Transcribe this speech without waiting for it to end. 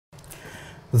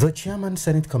The Chairman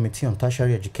Senate Committee on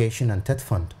Tertiary Education and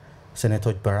TETFUND,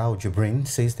 Senator Barau Jibrin,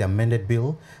 says the amended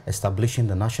bill establishing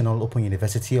the National Open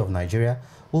University of Nigeria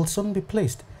will soon be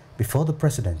placed before the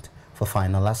President for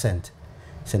final assent.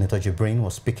 Senator Jibrin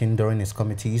was speaking during his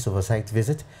committee's oversight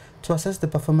visit to assess the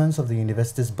performance of the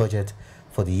university's budget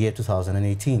for the year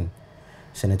 2018.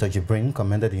 Senator Jibrin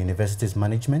commended the university's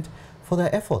management for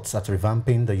their efforts at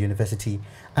revamping the university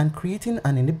and creating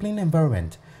an enabling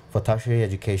environment for tertiary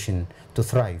education to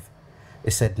thrive.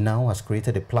 He said NOUN has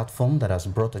created a platform that has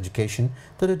brought education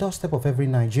to the doorstep of every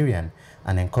Nigerian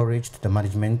and encouraged the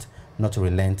management not to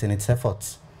relent in its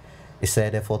efforts. He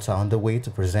said efforts are underway to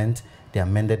present the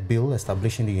amended bill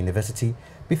establishing the university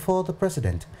before the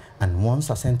President, and once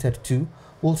assented to,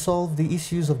 will solve the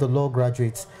issues of the law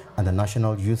graduates and the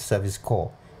National Youth Service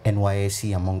Corps,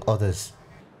 NYSC, among others.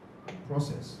 The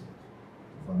process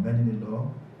of amending the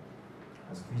law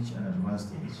has reached an advanced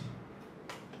stage,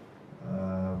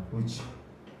 which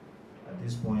at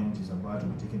this point is about to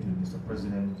be taken to Mr.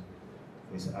 President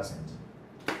for his assent.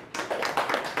 I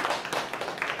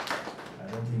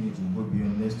don't think it will go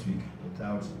beyond next week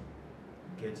without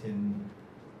getting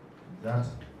that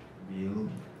bill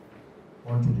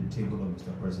onto the table of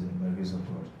Mr. President by the grace of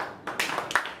God.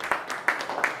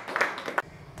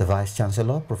 The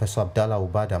Vice-Chancellor, Professor Abdallah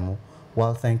Ubadamu,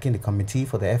 while thanking the committee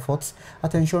for their efforts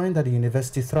at ensuring that the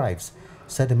university thrives,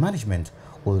 said the management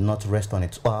will not rest on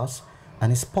its oars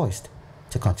and is poised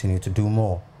to continue to do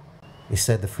more. He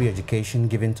said the free education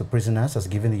given to prisoners has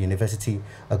given the university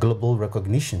a global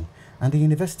recognition, and the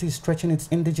university is stretching its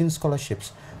indigenous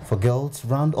scholarships for girls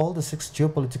around all the 6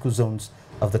 geopolitical zones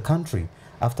of the country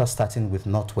after starting with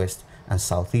Northwest and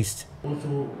Southeast.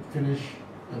 Also finish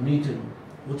a meeting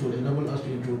which will enable us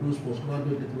to introduce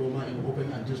postgraduate diploma in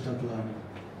open and distance learning.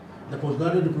 The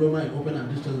postgraduate diploma in open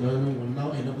and distance learning will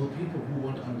now enable people who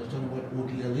want to understand what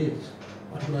ODL is,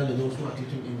 particularly those who are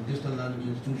teaching in distance learning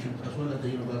institutions as well as the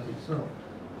university itself,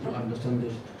 to understand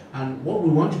this. And what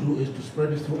we want to do is to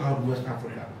spread this throughout West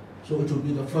Africa. So it will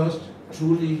be the first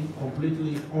truly,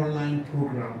 completely online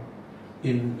program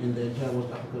in the entire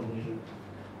West African region.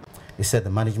 He said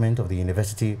the management of the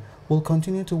university will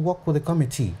continue to work with the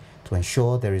committee to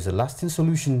ensure there is a lasting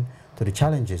solution to the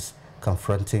challenges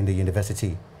confronting the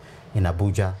university. In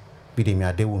Abuja,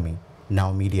 Bidemi Adewumi,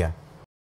 NOUN Media.